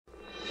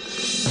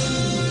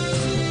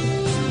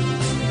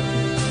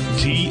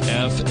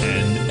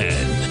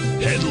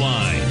TFNN.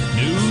 Headline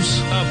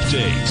News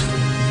Update.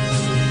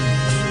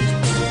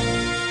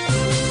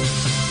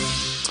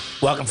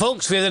 Welcome,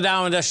 folks. We have the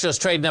Dow Industrials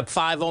trading up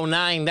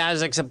 509,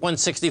 Nasdaq's up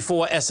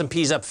 164,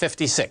 S&P's up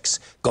 56.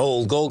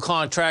 Gold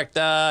contract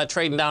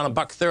trading down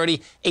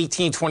 $1.30,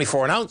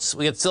 18.24 an ounce.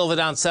 We got silver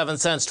down 7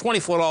 cents,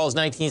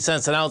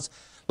 $24.19 an ounce.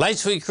 Light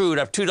sweet crude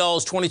up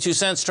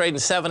 $2.22, trading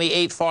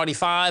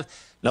 78.45.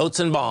 Notes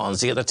and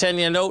bonds. You get the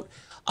 10-year note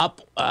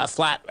up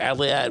flat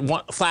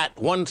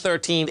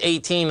 113.18.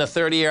 The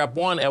 30-year up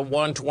 1 at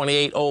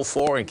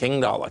 128.04. And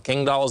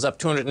King dollar's up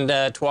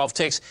 212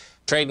 ticks.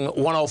 Trading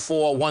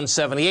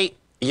 104.178.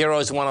 Euro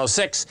is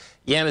 106.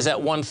 Yen is at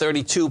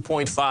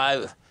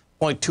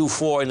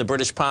 132.24, and the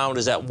British pound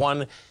is at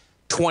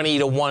 120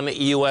 to 1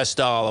 U.S.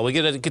 dollar.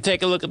 We're going to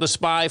take a look at the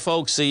SPY,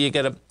 folks. So you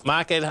get a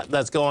market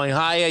that's going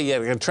higher. You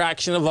have a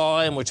contraction of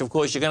volume, which, of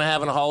course, you're going to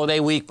have in a holiday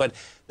week. But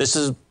this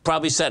is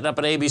probably setting up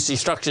an ABC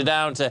structure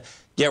down to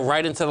get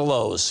right into the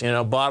lows. You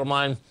know, bottom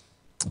line,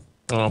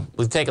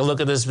 we take a look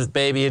at this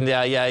baby, and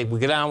we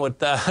go down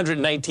with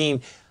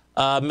 119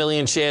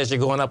 million shares. You're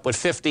going up with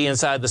 50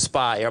 inside the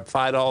SPY, up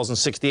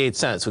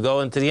 $5.68. We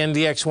go into the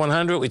NDX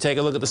 100. We take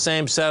a look at the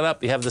same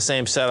setup. You have the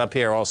same setup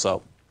here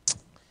also.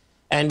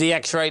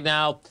 NDX right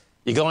now,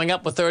 you're going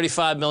up with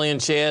 35 million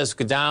shares.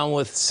 Go down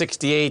with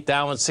 68,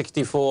 down with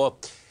 64.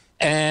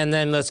 And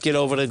then let's get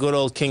over to good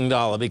old King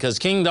dollar, because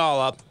King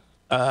dollar,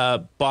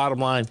 bottom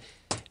line,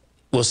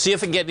 we'll see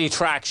if it can get any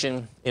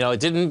traction. You know,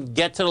 it didn't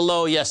get to the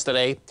low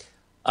yesterday.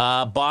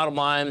 Bottom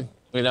line,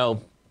 you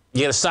know, you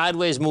get a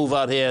sideways move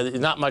out here. There's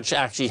not much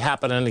actually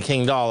happening in the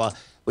King dollar.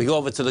 We go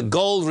over to the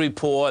gold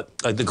report,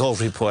 We go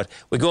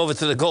over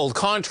to the gold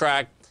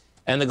contract,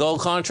 and the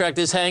gold contract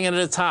is hanging at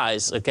its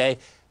highs, okay?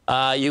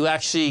 You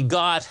actually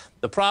got,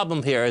 the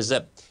problem here is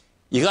that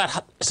you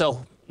got,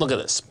 so look at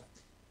this.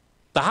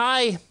 The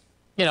high,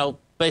 you know,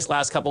 based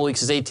last couple of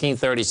weeks is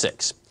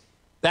 1836.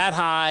 That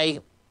high,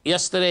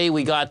 yesterday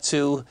we got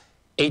to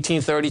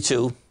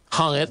 1832,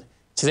 hung it.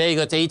 Today you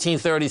got to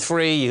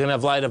 1833. You're going to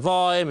have lighter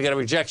volume. You got a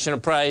rejection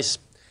of price.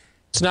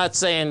 It's not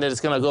saying that it's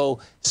going to go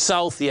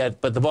south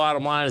yet, but the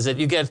bottom line is that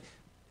you'd have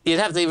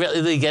to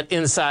really get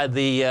inside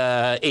the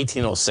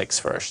 1806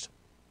 first.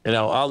 You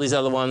know, all these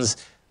other ones,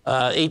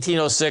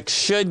 1806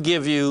 should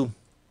give you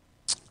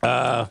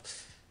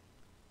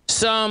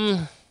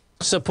some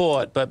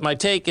support, but my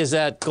take is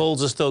that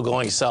golds are still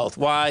going south.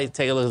 Why?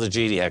 Take a look at the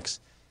GDX.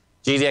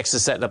 GDX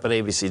is setting up an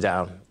ABC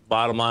down.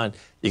 Bottom line,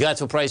 you got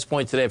to a price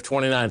point today of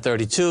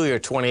 29.32. You're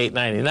at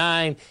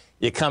 28.99.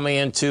 You're coming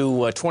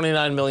into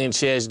 29 million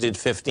shares. You did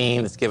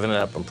 15. It's giving it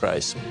up in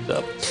price.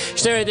 So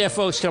stay right there,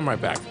 folks. Come right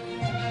back.